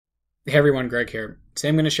Hey everyone, Greg here. Today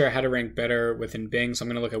I'm going to share how to rank better within Bing. So I'm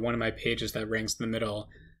going to look at one of my pages that ranks in the middle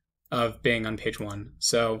of Bing on page 1.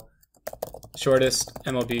 So shortest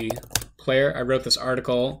MLB player. I wrote this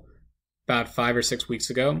article about 5 or 6 weeks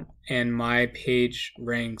ago, and my page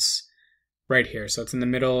ranks right here. So it's in the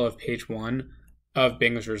middle of page 1 of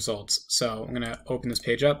Bing's results. So I'm going to open this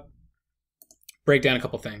page up, break down a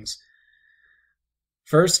couple things.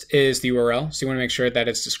 First is the URL. So you want to make sure that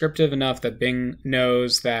it's descriptive enough that Bing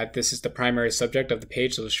knows that this is the primary subject of the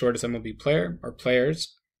page, so the shortest MLB player or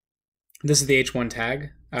players. This is the H1 tag.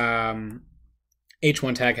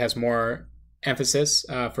 H1 tag has more emphasis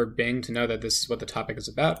for Bing to know that this is what the topic is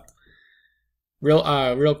about.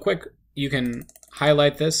 Real quick, you can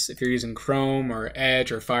highlight this if you're using Chrome or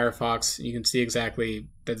Edge or Firefox. You can see exactly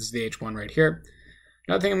that this is the H1 right here.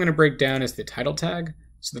 Another thing I'm going to break down is the title tag.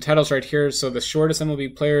 So the title's right here. So the shortest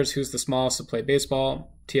MLB players, who's the smallest to play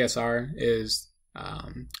baseball, TSR is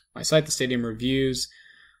my site, the Stadium Reviews.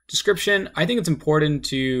 Description, I think it's important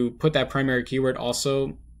to put that primary keyword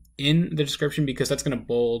also in the description because that's going to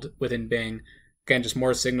bold within Bing. Again, just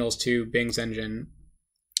more signals to Bing's engine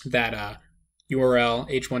that URL,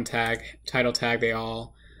 H1 tag, title tag, they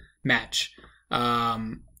all match.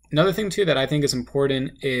 Another thing too that I think is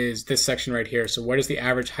important is this section right here. So what is the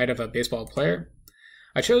average height of a baseball player?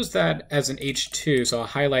 I chose that as an H2, so I'll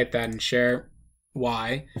highlight that and share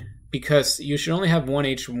why. Because you should only have one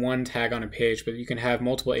H1 tag on a page, but you can have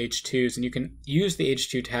multiple H2s, and you can use the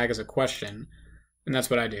H2 tag as a question, and that's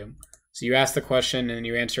what I do. So you ask the question and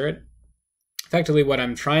you answer it. Effectively, what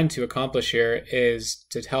I'm trying to accomplish here is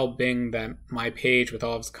to tell Bing that my page with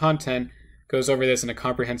all of its content goes over this in a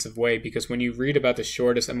comprehensive way, because when you read about the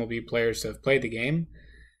shortest MLB players to have played the game,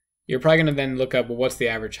 you're probably going to then look up, well, what's the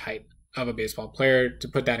average height of a baseball player to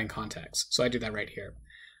put that in context. So I do that right here.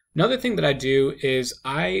 Another thing that I do is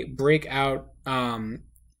I break out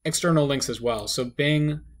external links as well. So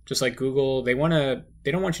Bing, just like Google, they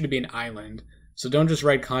don't want you to be an island. So don't just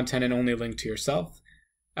write content and only link to yourself.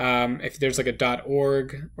 If there's like a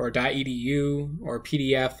 .org or .edu or a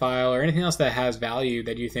PDF file or anything else that has value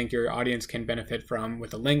that you think your audience can benefit from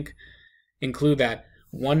with a link, include that.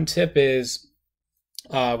 One tip is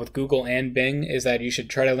with Google and Bing is that you should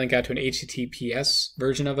try to link out to an HTTPS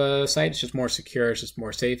version of a site. It's just more secure. It's just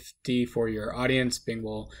more safety for your audience. Bing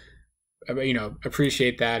will,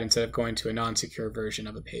 appreciate that instead of going to a non-secure version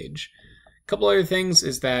of a page. A couple other things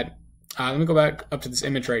is that, let me go back up to this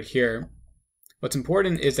image right here. What's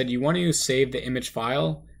important is that you want to save the image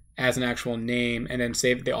file as an actual name and then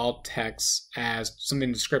save the alt text as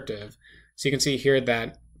something descriptive. So you can see here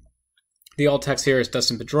that the alt text here is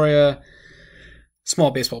Dustin Pedroia,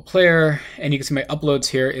 small baseball player, and you can see my uploads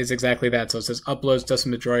here is exactly that. So it says uploads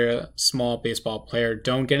Dustin Pedroia, small baseball player.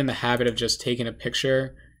 Don't get in the habit of just taking a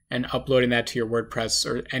picture and uploading that to your WordPress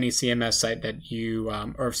or any CMS site that you,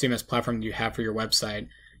 or CMS platform that you have for your website.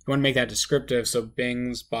 You want to make that descriptive so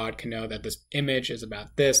Bing's bot can know that this image is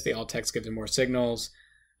about this, the alt text gives it more signals,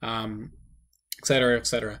 et cetera, et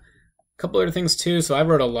cetera. A couple other things too. So I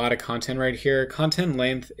wrote a lot of content right here. Content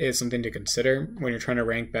length is something to consider when you're trying to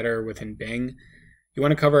rank better within Bing. You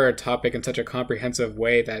want to cover a topic in such a comprehensive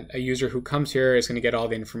way that a user who comes here is going to get all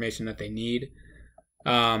the information that they need.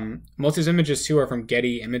 Most of these images too are from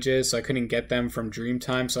Getty Images, so I couldn't get them from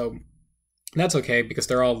Dreamtime, so that's okay because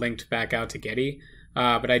they're all linked back out to Getty.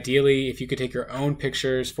 But ideally, if you could take your own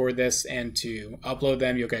pictures for this and to upload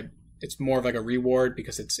them, it's more of like a reward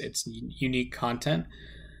because it's unique content.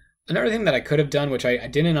 Another thing that I could have done, which I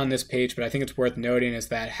didn't on this page, but I think it's worth noting, is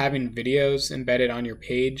that having videos embedded on your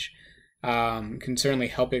page can certainly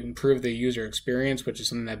help improve the user experience, which is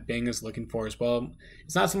something that Bing is looking for as well.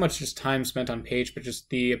 It's not so much just time spent on page, but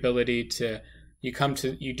just the ability to,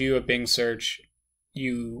 you do a Bing search,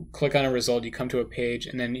 you click on a result, you come to a page,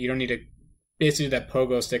 and then you don't need to basically do that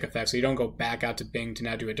pogo stick effect, so you don't go back out to Bing to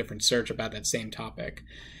now do a different search about that same topic.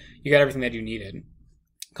 You got everything that you needed.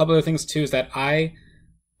 A couple other things too is that I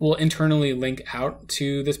will internally link out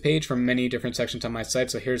to this page from many different sections on my site.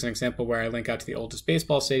 So here's an example where I link out to the oldest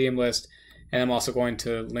baseball stadium list, and I'm also going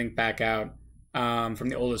to link back out from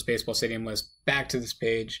the oldest baseball stadium list back to this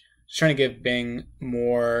page, just trying to give Bing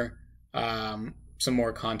more, some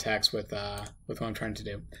more context with what I'm trying to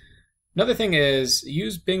do. Another thing is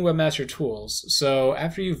use Bing Webmaster Tools. So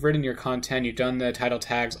after you've written your content, you've done the title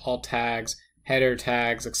tags, alt tags, header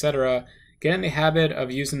tags, etc., get in the habit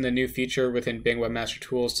of using the new feature within Bing Webmaster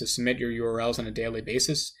Tools to submit your URLs on a daily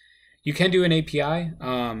basis. You can do an API.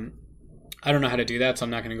 I don't know how to do that, so I'm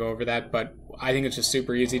not going to go over that, but I think it's just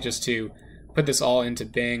super easy just to put this all into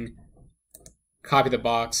Bing, copy the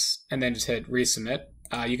box, and then just hit resubmit.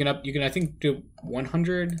 You can I think do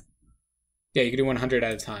 100 Yeah, you can do 100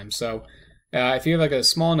 at a time. So if you have like a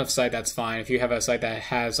small enough site, that's fine. If you have a site that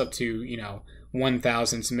has up to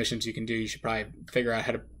 1,000 submissions you can do, you should probably figure out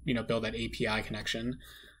how to build that API connection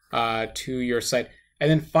to your site. And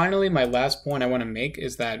then finally, my last point I want to make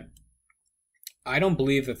is that I don't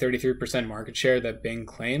believe the 33% market share that Bing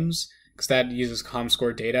claims, because that uses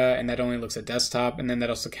ComScore data and that only looks at desktop, and then that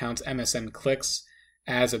also counts MSN clicks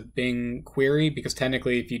as a Bing query, because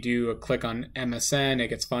technically if you do a click on MSN, it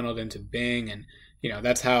gets funneled into Bing, and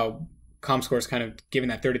that's how ComScore is kind of giving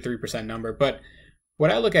that 33% number. But what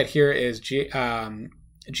I look at here is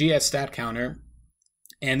GS stat counter,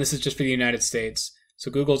 and this is just for the United States. So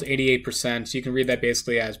Google's 88%, so you can read that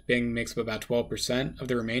basically as Bing makes up about 12% of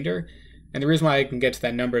the remainder. And the reason why I can get to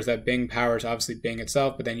that number is that Bing powers obviously Bing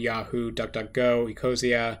itself, but then Yahoo, DuckDuckGo,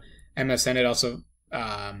 Ecosia, MSN. It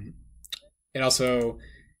also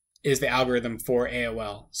is the algorithm for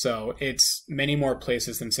AOL. So it's many more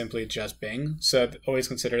places than simply just Bing. So always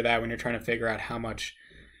consider that when you're trying to figure out how much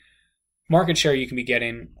market share you can be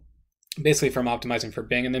getting, basically from optimizing for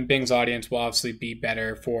Bing. And then Bing's audience will obviously be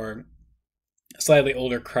better for a slightly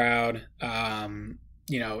older crowd. And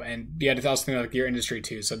you have to also think like your industry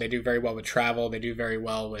too. So they do very well with travel. They do very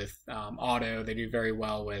well with auto. They do very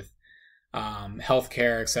well with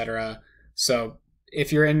healthcare, etc. So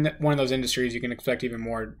if you're in one of those industries, you can expect even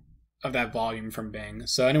more of that volume from Bing.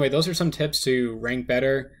 So anyway, those are some tips to rank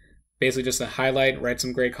better. Basically just to highlight, write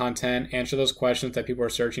some great content, answer those questions that people are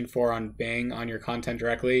searching for on Bing on your content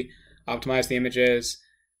directly, optimize the images,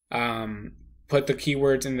 put the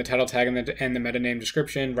keywords in the title tag and the meta name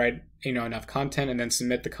description, write enough content, and then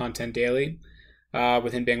submit the content daily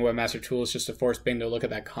within Bing Webmaster Tools, just to force Bing to look at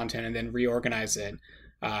that content and then reorganize it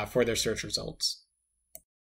for their search results.